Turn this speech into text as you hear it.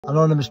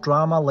Anonymous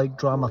drama, like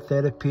drama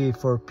therapy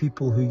for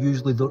people who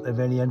usually don't have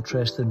any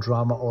interest in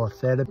drama or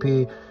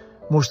therapy.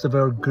 Most of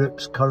our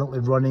groups currently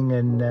running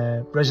in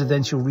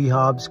residential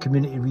rehabs,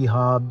 community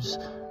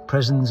rehabs,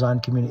 prisons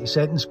and community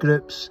sentence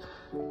groups.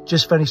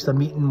 Just finished a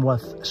meeting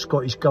with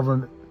Scottish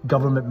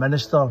Government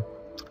Minister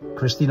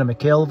Christina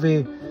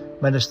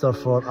McKelvey, Minister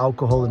for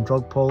Alcohol and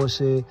Drug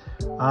Policy,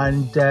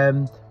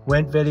 and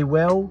went very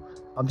well.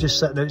 I'm just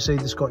sitting outside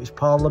the Scottish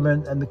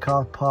Parliament in the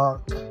car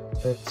park.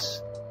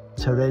 It's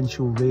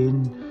torrential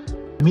rain.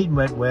 The meeting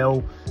went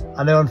well.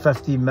 An hour and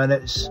 15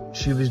 minutes.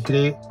 She was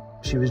great.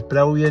 She was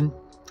brilliant.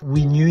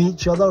 We knew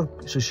each other,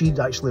 so she'd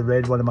actually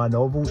read one of my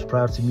novels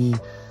prior to me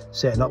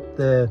setting up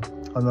the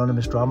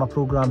Anonymous Drama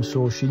programme,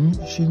 so she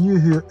knew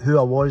who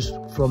I was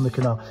from the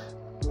kind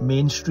of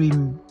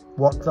mainstream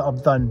work that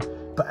I've done.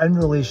 But in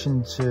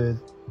relation to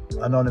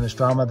Anonymous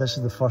Drama, this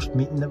is the first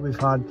meeting that we've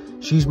had.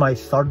 She's my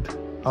third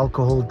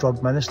alcohol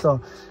drug minister.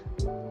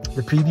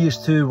 The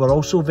previous two were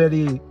also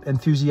very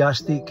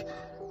enthusiastic,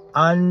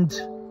 and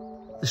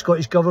the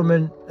Scottish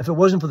Government, if it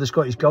wasn't for the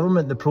Scottish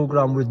Government, the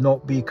programme would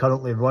not be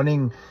currently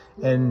running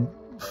in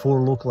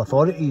 4 local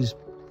authorities.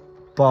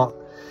 But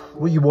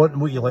what you want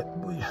and what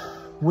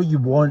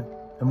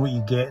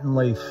you get in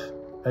life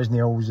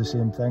isn't always the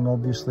same thing,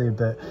 obviously.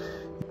 But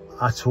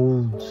I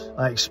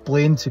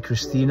explained to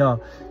Christina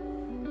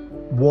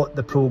what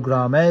the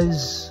programme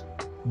is,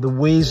 the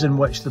ways in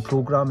which the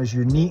programme is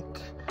unique,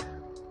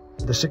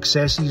 the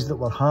successes that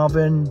we're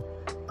having,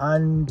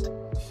 and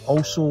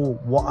also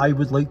what I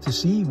would like to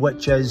see,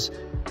 which is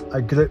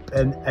a group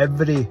in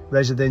every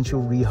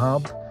residential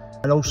rehab,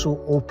 and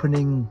also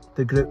opening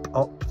the group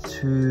up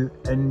to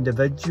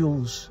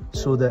individuals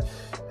so that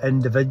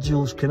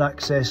individuals can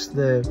access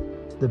the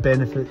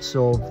benefits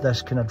of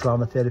this kind of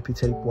drama therapy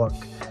type work,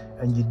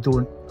 and you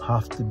don't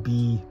have to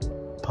be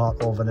part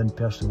of an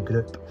in-person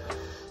group.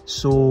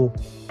 So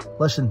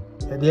listen,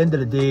 at the end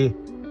of the day,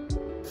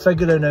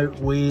 figuring out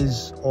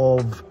ways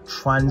of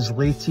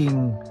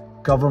translating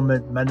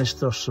government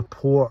minister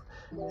support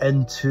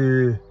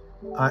into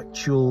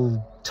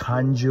actual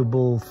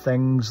tangible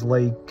things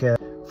like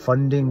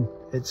funding,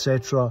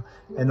 etc.,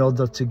 in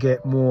order to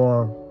get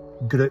more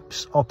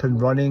groups up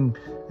and running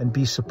and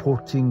be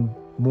supporting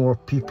more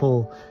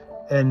people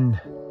in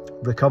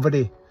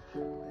recovery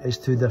is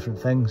 2 different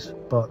things.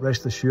 But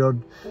rest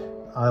assured,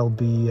 I'll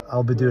be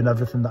doing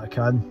everything that I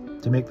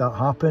can to make that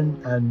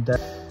happen, and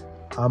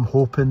I'm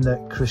hoping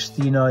that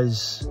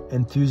Christina's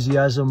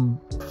enthusiasm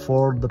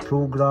for the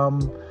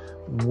programme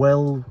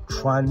will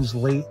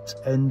translate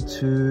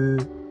into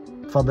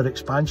further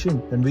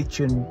expansion and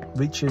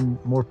reaching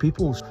more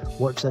people.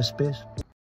 Watch this space.